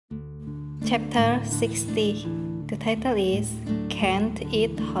Chapter 60. The title is Can't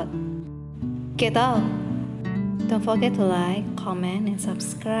Eat Hot. Get out! Don't forget to like, comment, and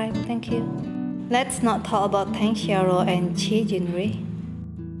subscribe. Thank you. Let's not talk about Tang Xiaorou and Qi Jinri.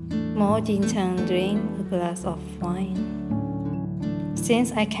 Mo Jicheng drank a glass of wine.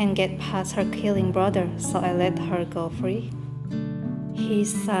 Since I can't get past her killing brother, so I let her go free. He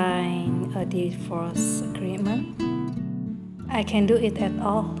signed a divorce agreement. I can't do it at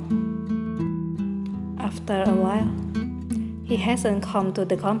all. After a while, he hasn't come to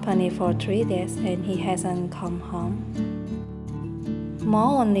the company for 3 days and he hasn't come home.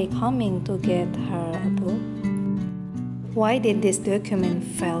 Mo only coming to get her a book. Why did this document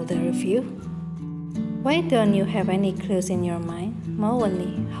fail the review? Why don't you have any clues in your mind? Mo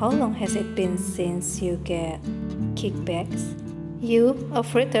only, how long has it been since you get kickbacks? You, a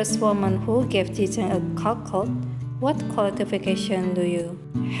fritters woman who gave Jicheng a cockle, what qualification do you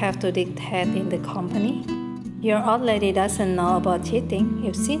have to dictate in the company? Your old lady doesn't know about cheating.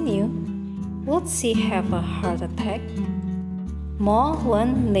 If she knew, would she have a heart attack? Mo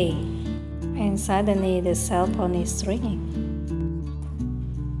only, and suddenly the cell phone is ringing.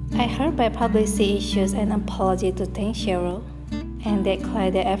 I heard by publicity issues an apology to Tang Xiaorou, and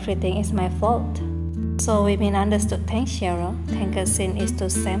declared that everything is my fault. So women understood Tang Xiaorou. Tang Xiaorou is too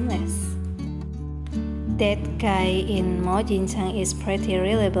shameless. That guy in Mo Jicheng is pretty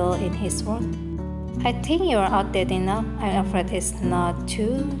reliable in his work. I think you are outdated enough. I'm afraid it's not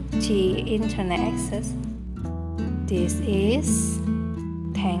 2G internet access. This is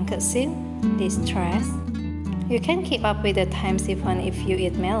Tang Xiaorou, distress. You can keep up with the times even if you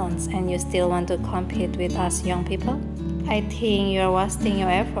eat melons and you still want to compete with us young people. I think you are wasting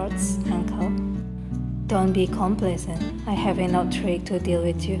your efforts, uncle. Don't be complacent. I have enough trick to deal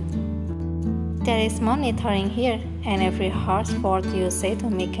with you. There is monitoring here, and every harsh word you say to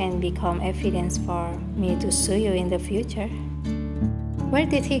me can become evidence for me to sue you in the future. Where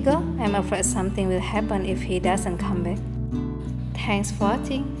did he go? I'm afraid something will happen if he doesn't come back. Thanks for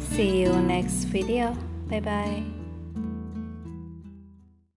watching. See you next video. Bye bye.